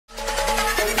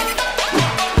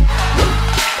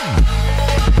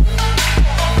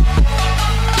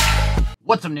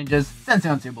What's up, ninjas? Sensei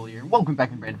Unseeable here. Welcome back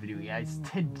to a brand new video, guys.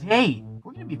 Today,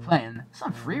 we're going to be playing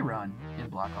some free run in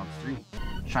Blackout 3.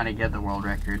 Trying to get the world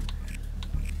record.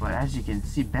 But as you can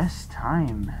see, best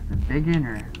time, the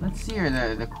beginner. Let's see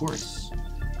here, the course.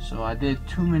 So I did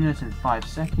 2 minutes and 5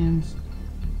 seconds,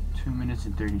 2 minutes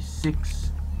and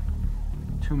 36,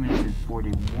 2 minutes and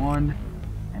 41,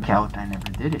 and count, I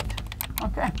never did it.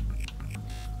 Okay.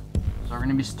 So we're going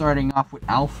to be starting off with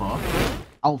Alpha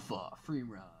free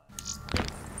run.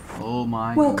 Oh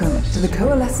my Welcome goodness. to the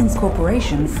Coalescence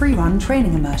Corporation Free Run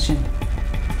Training Immersion.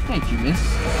 Thank you, miss.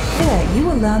 Here you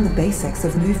will learn the basics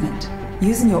of movement,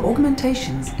 using your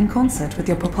augmentations in concert with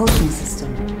your propulsion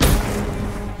system.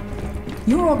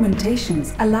 Your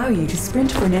augmentations allow you to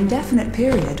sprint for an indefinite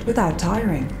period without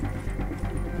tiring.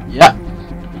 Yeah.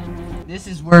 This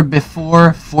is where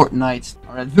before Fortnite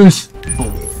are at this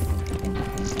boom.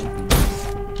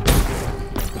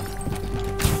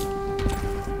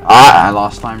 Ah, I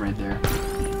lost time right there.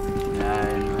 Yeah,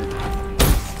 anyway.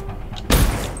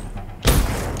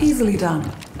 Easily done.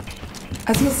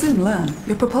 As you'll soon learn,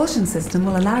 your propulsion system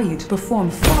will allow you to perform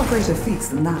far greater feats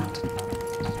than that.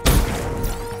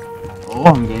 Oh,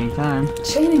 I'm gaining time.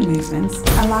 Chaining movements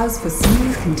allows for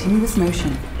smooth, continuous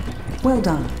motion. Well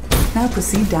done. Now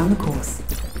proceed down the course.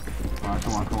 Come on,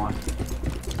 come on, come on.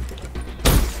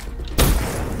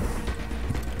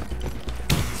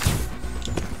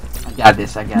 I got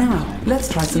this, I got this. Now, let's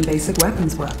try some basic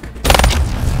weapons work.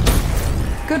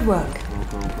 Good work.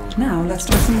 Now, let's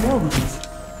try some wall runs.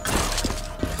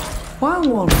 While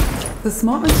wall running, the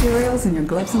smart materials in your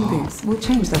gloves and boots will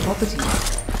change their properties,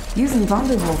 using van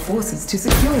der Waals forces to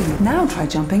secure you. Now try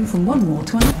jumping from one wall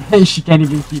to another. Hey, she can't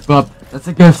even keep up. That's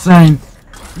a good sign.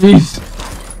 Please.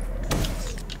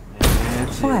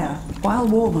 Fire while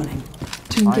wall running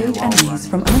to engage enemies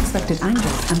from unexpected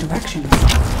angles and directions.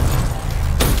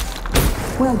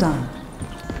 Well done.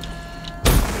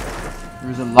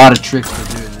 There's a lot of tricks to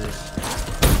do in this.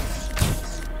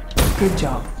 Good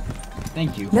job.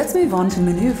 Thank you. Let's move on to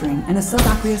maneuvering in a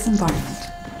subaqueous environment.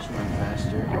 Swim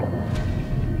faster.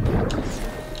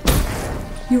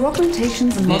 Your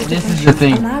augmentations and This is modifications the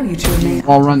thing. allow you to remain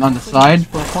Wall run on the side.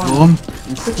 for a while. Boom. And But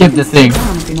you skip can the slow thing.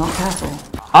 down if you're not careful.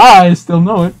 I still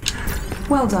know it.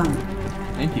 Well done.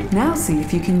 Thank you. Now see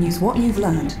if you can use what you've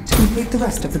learned to complete the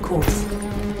rest of the course.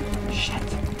 Shit.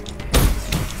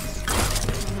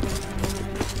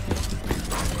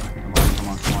 Come on, come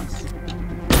on, come on.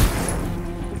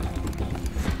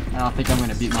 I don't think I'm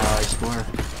gonna beat my high score.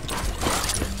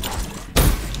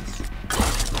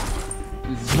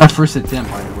 This is my first attempt,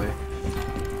 by the way.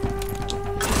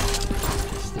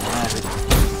 Still have it.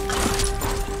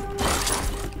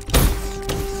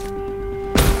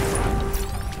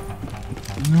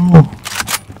 No.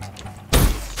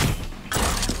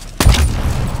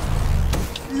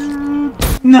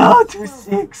 No,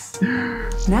 2-6.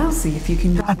 Now see if you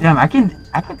can. God damn, I can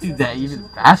do that even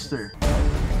faster.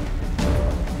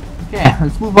 Okay,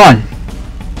 let's move on.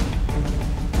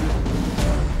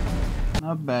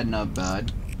 Not bad, not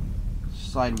bad.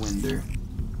 Sidewinder.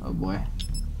 Oh boy.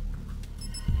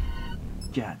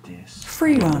 Got this.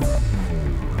 Free run.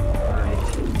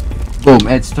 Alright. Boom,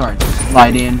 head start.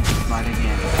 Slide in, slide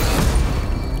again.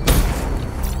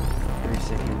 30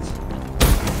 seconds.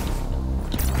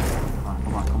 Come on,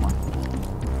 come on, come on.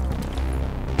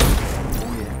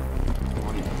 Oh yeah.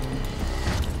 Oh yeah.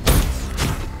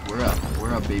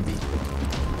 We're up, baby.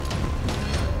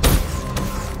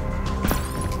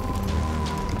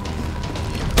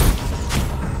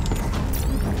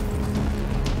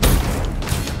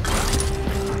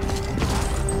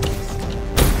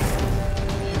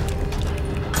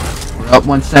 Up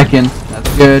 1 second. That's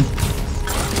good.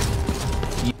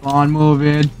 Keep on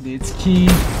moving. It's key.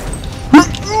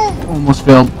 Almost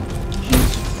failed.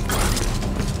 Jeez.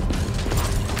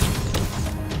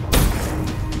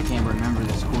 I can't remember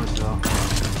this course though.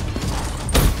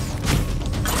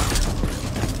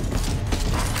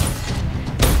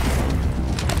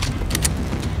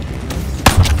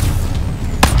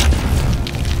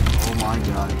 Oh my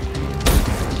god.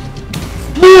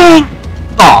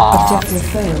 Objective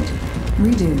failed.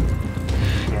 Redo.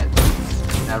 Shit.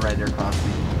 That right there cost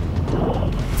me.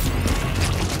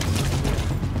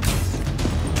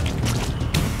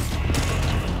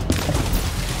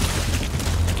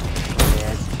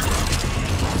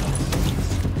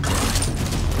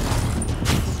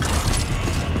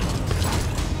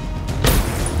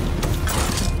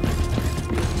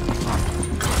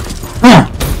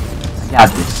 I got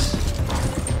this.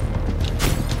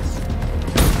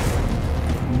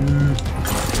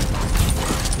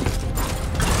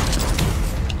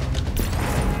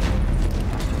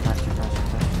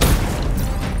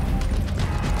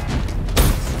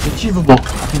 achievable.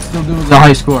 I can still do the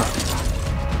high score.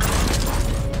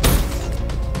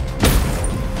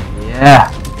 Yeah.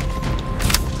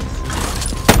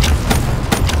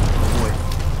 Boy.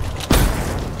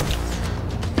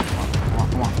 Come on,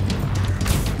 come on.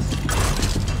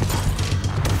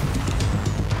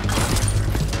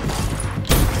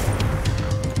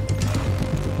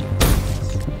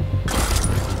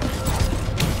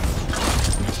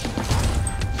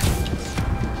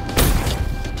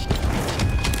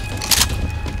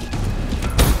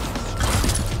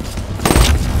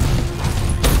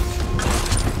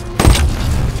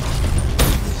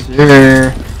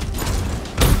 Sure.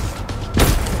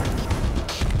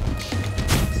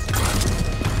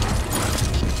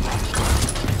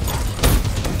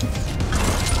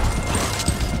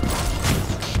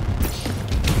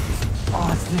 Oh,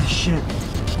 it's this shit.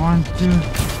 1, 2.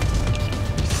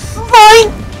 Fine!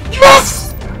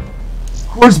 Yes! Of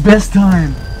course, best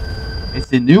time. It's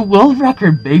the new world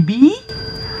record, baby.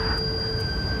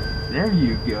 There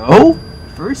you go.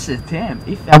 First attempt.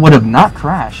 If I would have not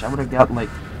crashed, I would have got like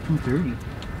 230.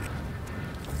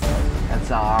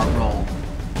 That's our roll.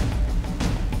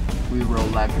 We roll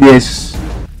like this.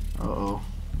 Uh-oh.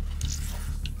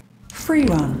 Free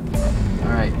run.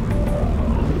 Alright.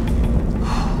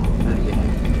 Let's get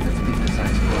this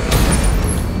high score.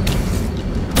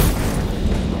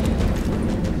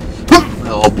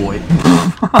 Oh boy.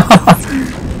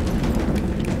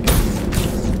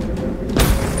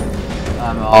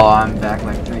 I'm back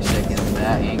like 3 seconds.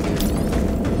 That ain't good.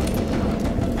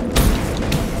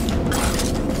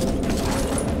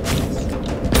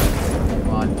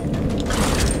 Come on.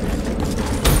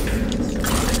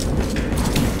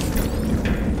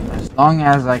 As long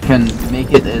as I can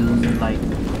make it in like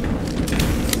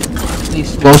at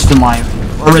least close to my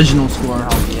original score,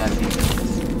 I'll be happy.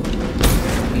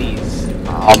 Please.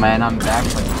 Oh man, I'm back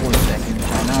like 4 seconds.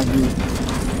 I'm not good.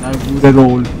 Not good at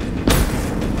all.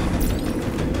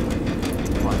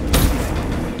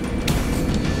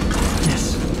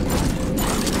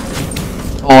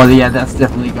 Oh yeah, that's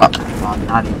definitely got. Oh,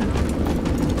 not even.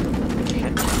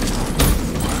 Shit.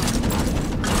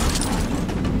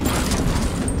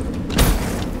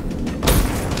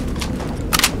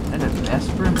 That is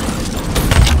desperate.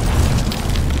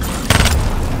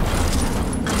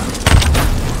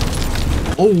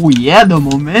 Oh yeah, the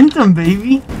momentum,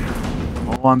 baby.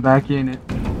 Oh, I'm back in it.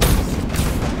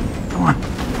 Come on.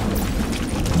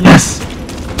 Yes.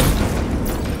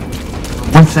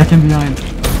 1 second behind.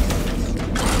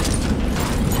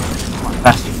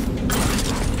 Faster.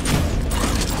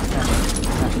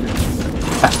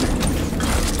 Faster.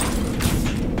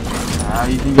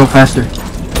 You can go faster. Come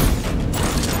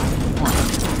on.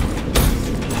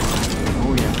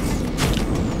 Oh yeah.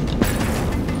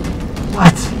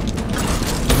 What?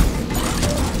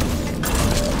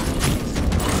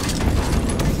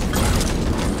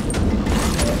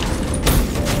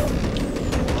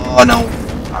 Oh no!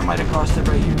 I might have crossed it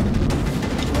right here.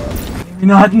 Maybe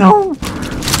not, no!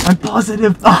 I'm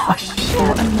positive. Oh shit!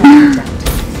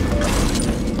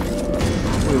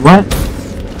 Wait, what?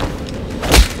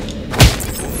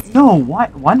 No,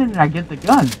 why didn't I get the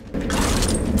gun?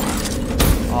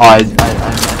 Oh, I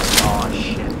messed. Oh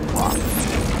shit! Fuck!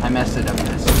 I messed it up.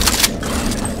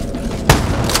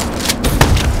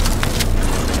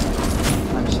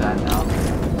 I'm sad now.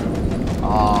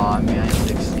 Oh, I'm behind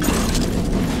 60.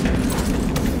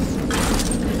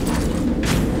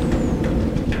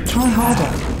 Try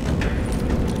harder.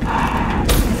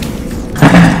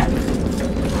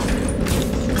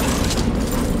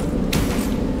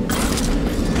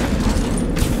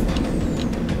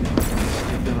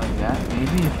 Like that.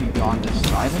 Maybe if you go on this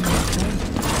side of this thing.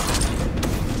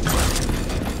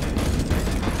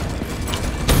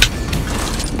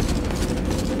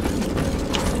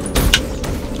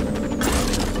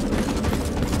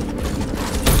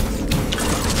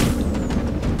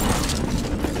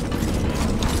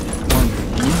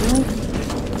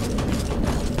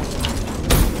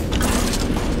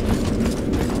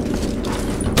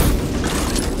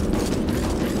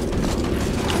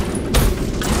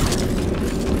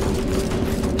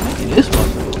 This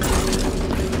possible.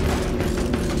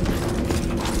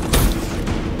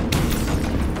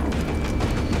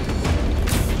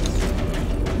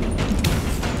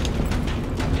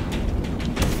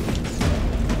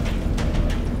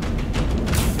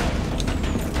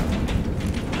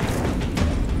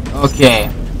 Okay.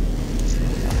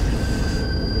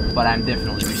 But I'm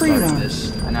definitely restarting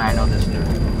this. I know this new.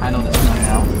 I know this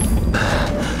now.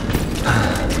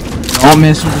 Don't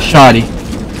miss with the shoddy.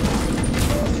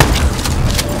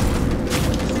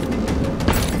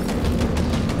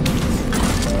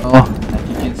 Oh, like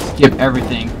you can skip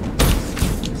everything.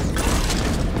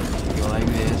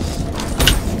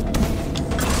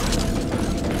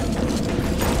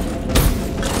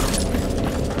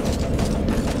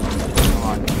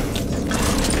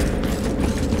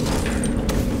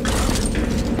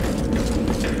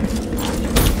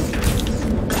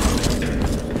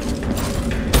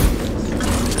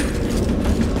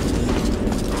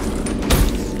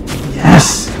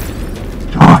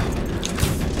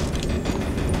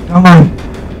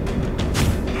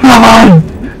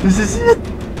 is it.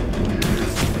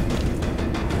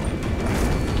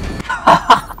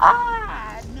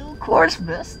 New course,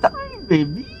 best time,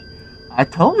 baby. I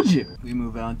told you. We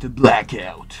move on to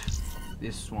Blackout.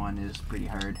 This one is pretty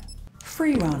hard.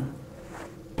 Free run.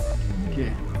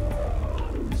 Okay.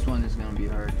 This one is gonna be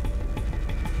hard.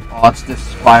 Oh, it's the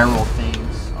spiral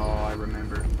things. Oh, I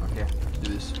remember. Okay, let's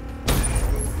do this.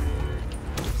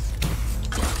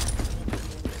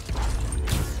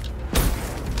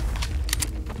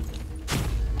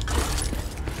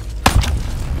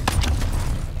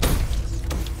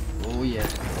 Oh yeah.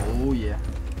 Oh yeah.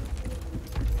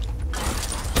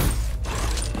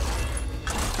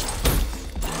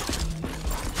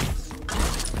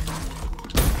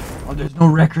 Oh, there's no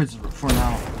records for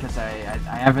now because I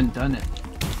haven't done it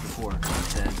before. It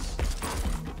says,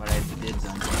 but I did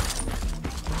done it.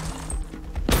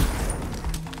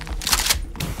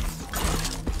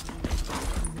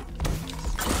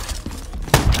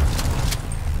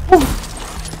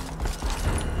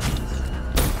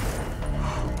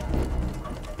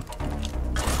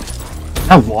 Is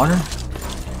that water?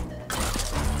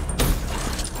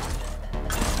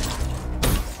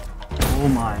 Oh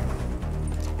my.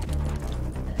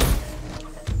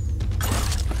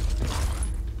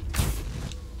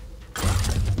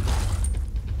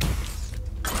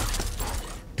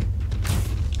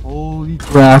 Holy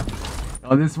crap.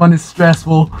 Oh, this one is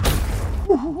stressful.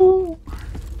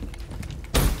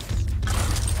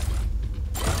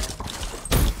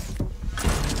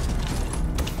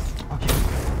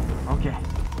 Okay.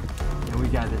 Yeah, we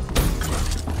got this.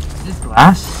 Is this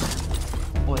glass?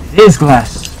 Oh, it is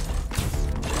glass.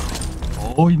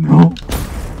 Oh, no.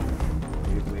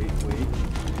 Wait.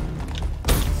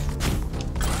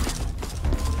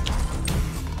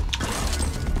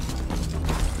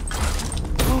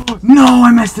 No,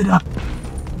 I messed it up.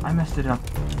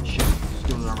 Shit,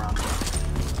 still around.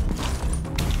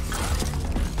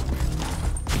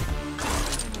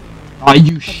 Are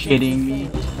you shitting me?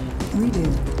 Redo.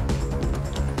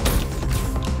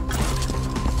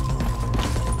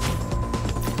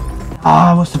 Oh,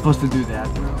 I was supposed to do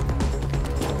that, bro.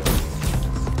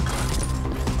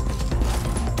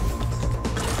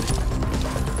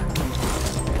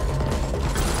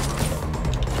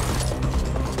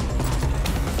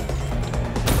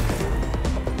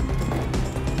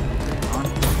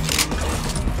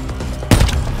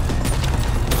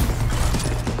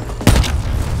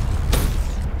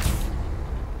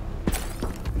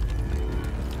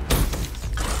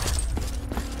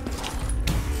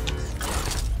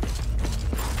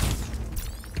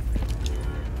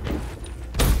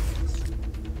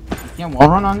 Can't wall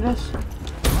run on this?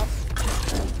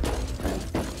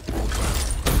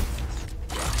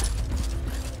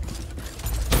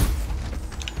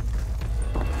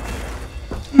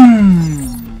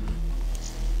 Hmm.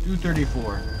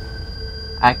 234.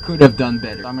 I could have done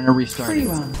better. I'm gonna restart Free it.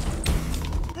 run.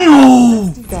 No!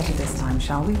 Let's do better this time,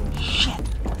 shall we? Shit.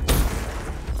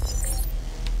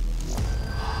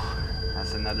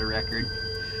 That's another record.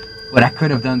 But I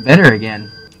could have done better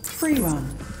again. Free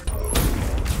run.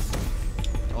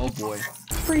 Oh boy.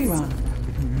 Free run.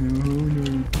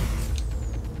 No.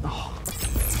 Oh.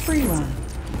 Free run.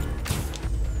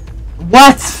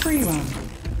 What? Free run.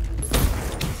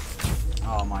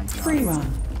 Oh my god. Free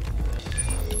run.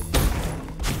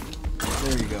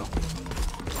 There you go.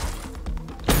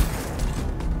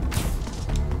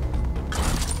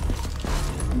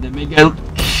 And then make a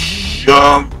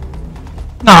jump.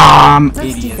 Nah, I'm Let's do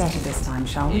idiot. better this time,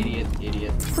 shall we?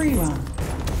 Idiot. Free run.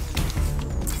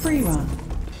 Free run.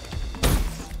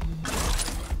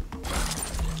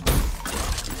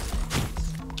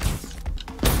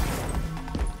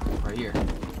 Right here.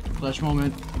 Flash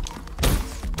moment.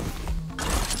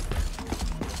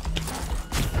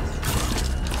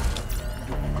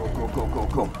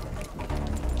 Go.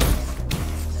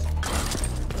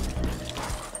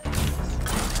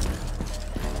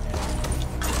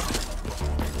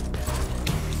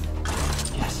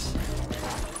 Yes.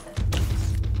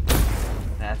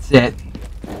 That's it.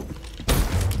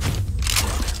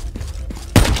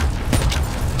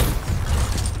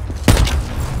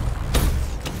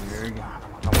 There we go.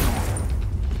 Come on.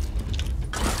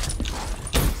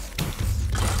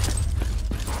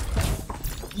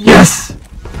 Yes!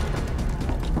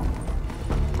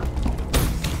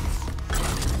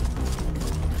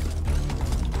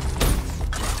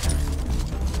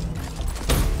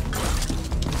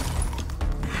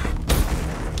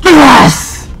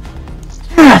 Yes!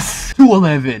 Yes!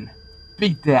 211.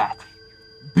 Beat that.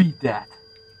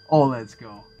 Oh, let's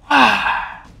go.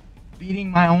 Beating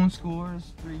my own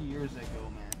scores 3 years ago,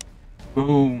 man.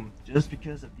 Boom. Just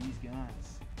because of these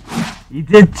guns. He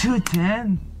did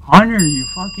 210. Hunter, you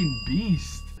fucking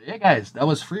beast. So yeah, guys, that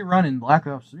was free run in Black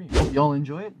Ops 3. Hope y'all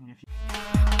enjoy it. And if you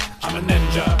I'm a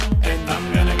ninja, and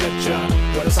I'm gonna get ya,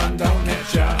 where the sun don't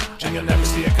hit ya, and you'll never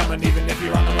see it coming. Even if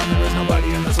you're on the run, there is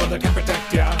nobody in this world that can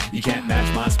protect ya. You can't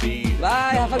match my speed.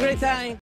 Bye, have a great time.